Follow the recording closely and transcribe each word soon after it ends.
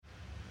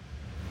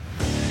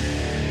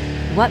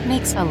What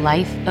makes a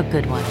life a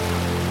good one?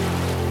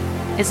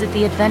 Is it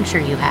the adventure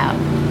you have?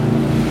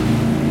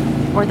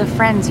 Or the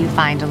friends you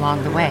find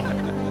along the way?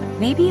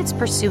 Maybe it's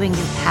pursuing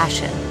your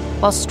passion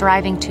while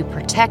striving to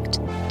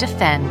protect,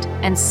 defend,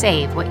 and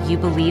save what you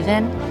believe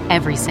in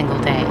every single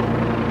day.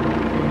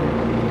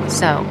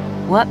 So,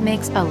 what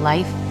makes a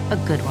life a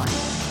good one?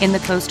 In the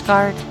Coast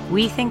Guard,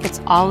 we think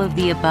it's all of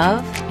the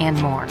above and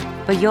more,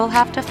 but you'll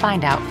have to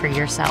find out for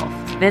yourself.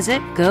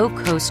 Visit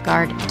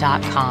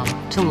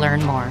gocoastguard.com to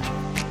learn more.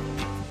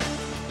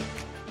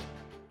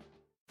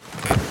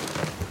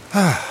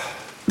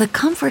 The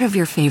comfort of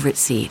your favorite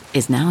seat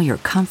is now your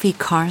comfy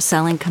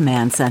car-selling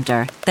command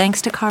center,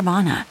 thanks to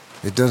Carvana.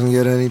 It doesn't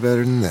get any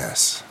better than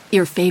this.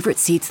 Your favorite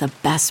seat's the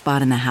best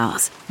spot in the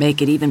house. Make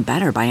it even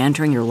better by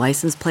entering your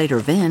license plate or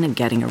VIN and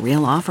getting a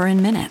real offer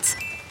in minutes.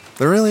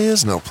 There really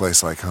is no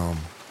place like home.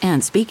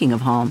 And speaking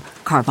of home,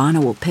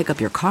 Carvana will pick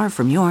up your car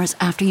from yours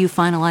after you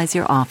finalize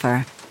your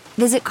offer.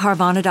 Visit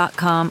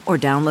Carvana.com or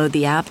download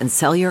the app and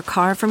sell your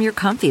car from your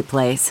comfy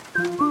place.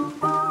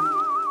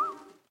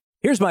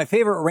 Here's my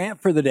favorite rant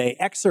for the day,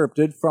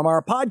 excerpted from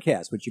our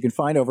podcast, which you can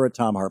find over at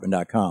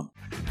TomHartman.com.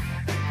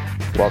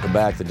 Welcome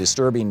back. The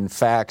disturbing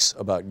facts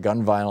about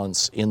gun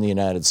violence in the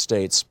United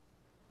States.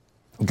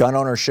 Gun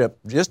ownership,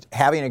 just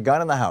having a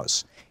gun in the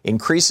house,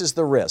 increases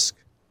the risk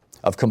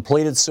of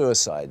completed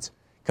suicides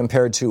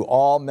compared to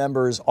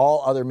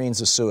all other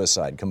means of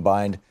suicide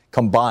combined,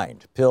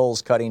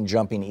 pills, cutting,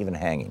 jumping, even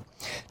hanging.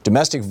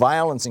 Domestic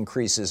violence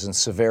increases in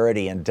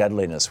severity and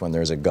deadliness when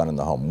there's a gun in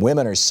the home.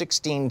 Women are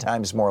 16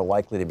 times more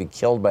likely to be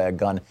killed by a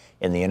gun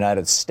in the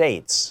United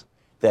States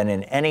than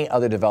in any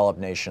other developed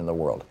nation in the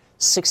world.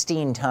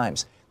 16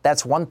 times.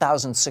 That's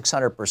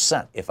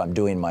 1,600% if I'm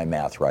doing my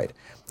math right.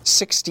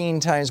 16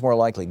 times more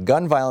likely.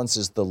 Gun violence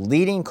is the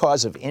leading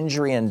cause of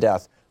injury and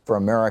death for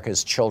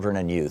America's children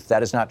and youth.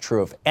 That is not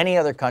true of any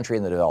other country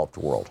in the developed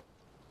world.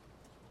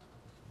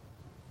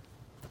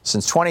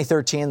 Since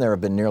 2013, there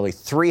have been nearly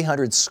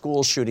 300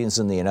 school shootings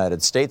in the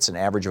United States, an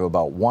average of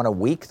about one a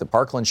week. The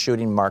Parkland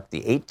shooting marked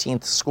the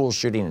 18th school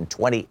shooting in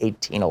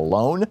 2018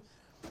 alone.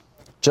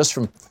 Just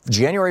from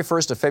January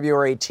 1st to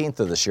February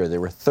 18th of this year,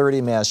 there were 30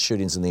 mass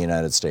shootings in the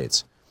United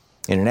States.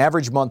 In an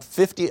average month,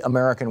 50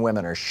 American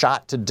women are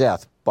shot to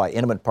death by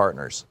intimate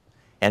partners,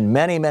 and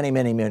many, many,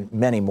 many,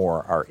 many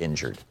more are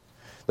injured.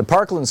 The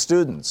Parkland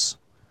students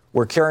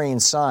were carrying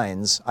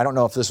signs. I don't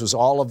know if this was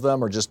all of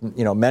them or just,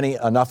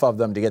 enough of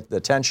them to get the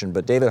attention,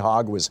 but David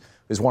Hogg was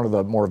one of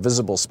the more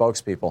visible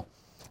spokespeople,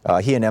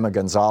 he and Emma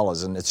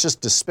Gonzalez. And it's just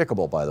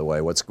despicable, by the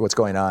way, what's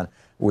going on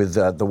with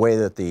the way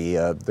that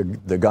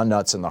the gun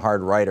nuts and the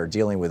hard right are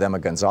dealing with Emma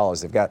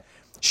Gonzalez. They've got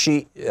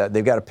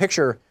a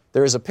picture.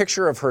 There is a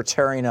picture of her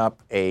tearing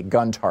up a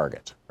gun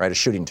target, right, a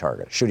shooting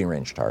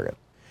range target.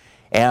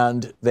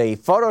 And they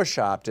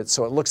photoshopped it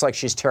so it looks like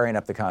she's tearing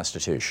up the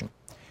Constitution.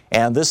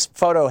 And this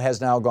photo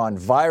has now gone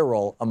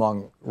viral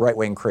among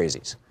right-wing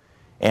crazies.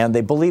 And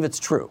they believe it's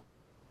true,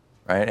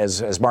 right?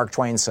 As Mark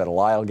Twain said, a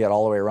lie will get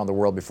all the way around the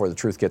world before the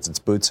truth gets its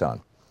boots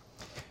on.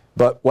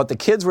 But what the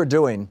kids were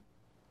doing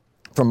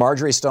from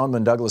Marjorie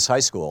Stoneman Douglas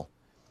High School,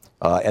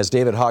 as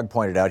David Hogg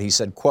pointed out, he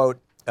said,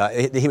 quote,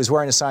 he was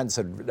wearing a sign that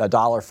said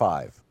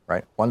 $1.05,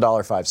 right?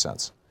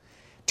 $1.05.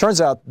 Turns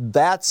out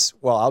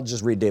I'll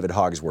just read David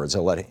Hogg's words.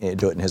 I'll let him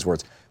do it in his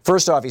words.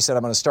 First off, he said,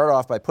 I'm going to start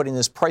off by putting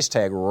this price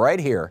tag right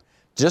here,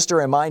 just to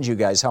remind you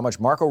guys how much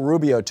Marco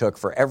Rubio took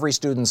for every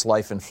student's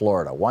life in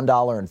Florida,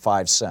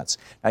 $1.05.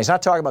 Now, he's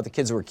not talking about the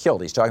kids who were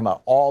killed. He's talking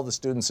about all the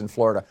students in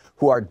Florida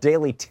who are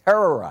daily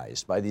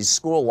terrorized by these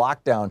school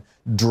lockdown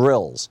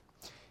drills.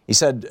 He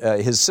said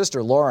his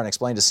sister Lauren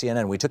explained to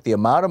CNN, we took the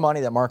amount of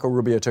money that Marco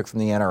Rubio took from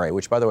the NRA,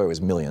 which, by the way,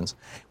 was millions.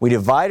 We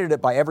divided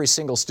it by every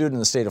single student in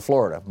the state of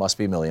Florida, must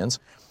be millions.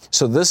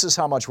 So this is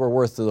how much we're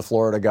worth to the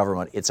Florida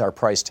government. It's our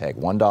price tag,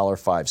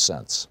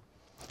 $1.05.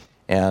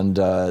 And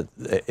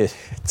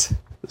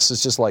this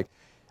is just like,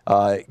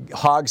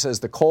 Hogg says,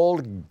 the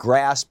cold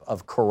grasp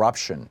of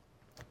corruption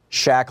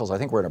shackles, I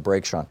think we're in a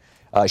break, Sean,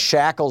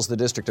 shackles the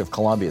District of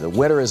Columbia. The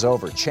winter is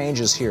over.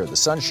 Change is here. The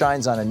sun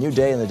shines on a new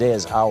day, and the day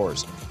is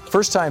ours.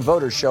 First-time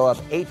voters show up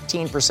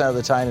 18% of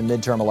the time in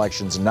midterm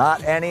elections.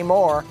 Not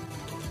anymore.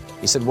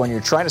 He said, when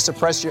you're trying to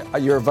suppress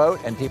your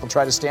vote and people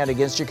try to stand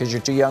against you because you're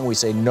too young, we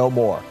say no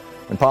more.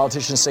 When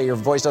politicians say your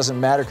voice doesn't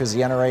matter because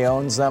the NRA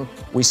owns them,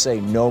 we say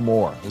no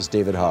more. This is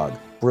David Hogg.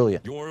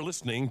 Brilliant. You're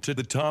listening to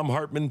the Thom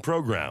Hartmann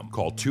Program.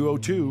 Call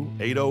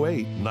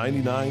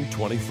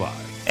 202-808-9925.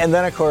 And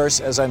then, of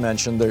course, as I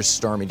mentioned, there's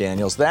Stormy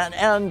Daniels.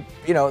 John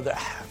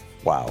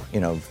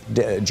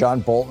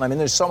Bolton. I mean,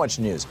 there's so much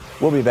news.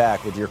 We'll be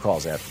back with your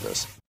calls after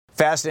this.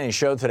 Fascinating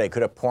show today.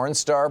 Could a porn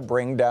star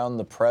bring down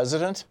the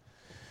president?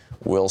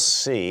 We'll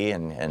see,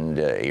 and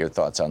your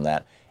thoughts on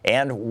that.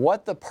 And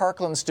what the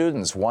Parkland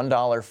students'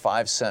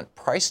 $1.05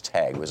 price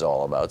tag was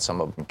all about.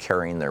 Some of them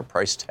carrying their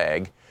price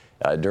tag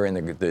during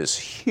this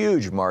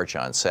huge march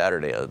on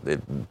Saturday.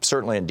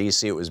 Certainly in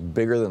D.C., it was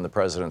bigger than the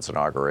president's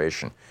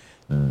inauguration.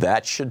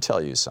 That should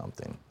tell you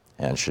something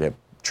and should have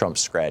Trump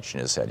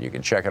scratching his head. You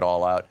can check it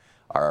all out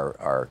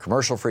Our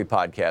commercial-free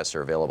podcasts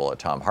are available at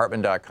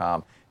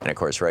TomHartman.com. And, of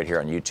course, right here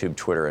on YouTube,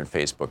 Twitter, and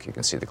Facebook, you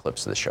can see the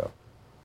clips of the show.